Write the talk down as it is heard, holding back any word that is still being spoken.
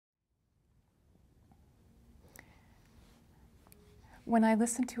When I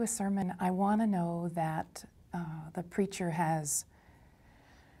listen to a sermon, I want to know that the preacher has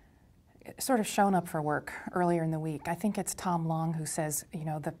sort of shown up for work earlier in the week. I think it's Tom Long who says, you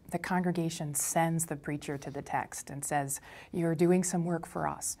know, the congregation sends the preacher to the text and says, you're doing some work for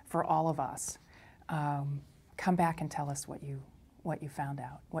us, for all of us. Come back and tell us what you found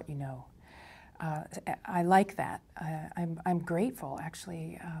out, what you know. I like that. I'm grateful,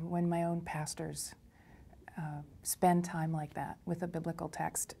 actually, when my own pastors spend time like that with a biblical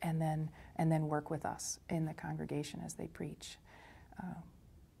text and then work with us in the congregation as they preach,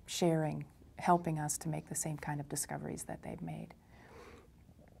 sharing, helping us to make the same kind of discoveries that they've made.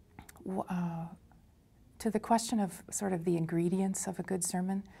 To the question of sort of the ingredients of a good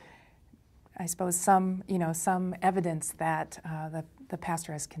sermon, I suppose some evidence that the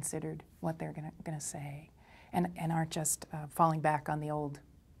pastor has considered what they're going to say, and aren't just falling back on the old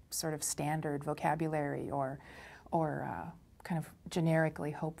sort of standard vocabulary or kind of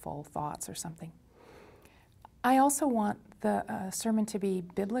generically hopeful thoughts or something. I also want the sermon to be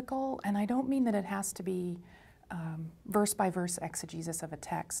biblical, and I don't mean that it has to be verse-by-verse exegesis of a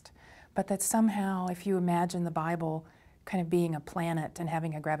text, but that somehow, if you imagine the Bible kind of being a planet and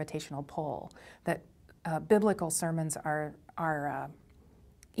having a gravitational pull, that biblical sermons are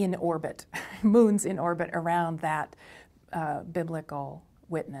in orbit, moons in orbit around that biblical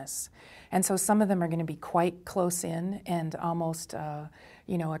witness. And so some of them are going to be quite close in and almost, a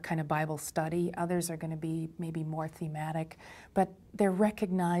kind of Bible study. Others are going to be maybe more thematic, but they're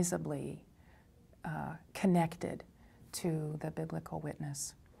recognizably connected to the biblical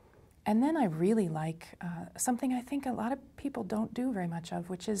witness. And then I really like something I think a lot of people don't do very much of,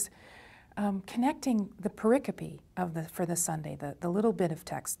 which is connecting the pericope for the Sunday, the little bit of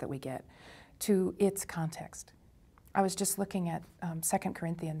text that we get, to its context. I was just looking at 2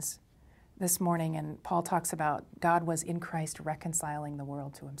 Corinthians this morning, and Paul talks about God was in Christ reconciling the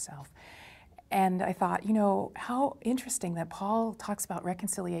world to himself. And I thought, how interesting that Paul talks about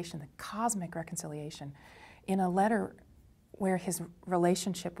reconciliation, the cosmic reconciliation, in a letter where his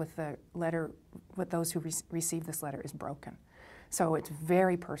relationship with those who receive this letter is broken. So it's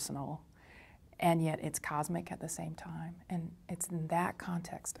very personal, and yet it's cosmic at the same time. And it's in that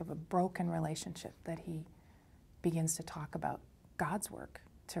context of a broken relationship that he begins to talk about God's work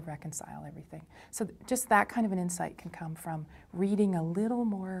to reconcile everything. So just that kind of an insight can come from reading a little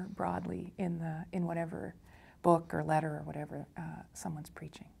more broadly in whatever book or letter or whatever someone's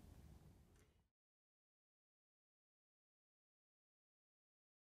preaching.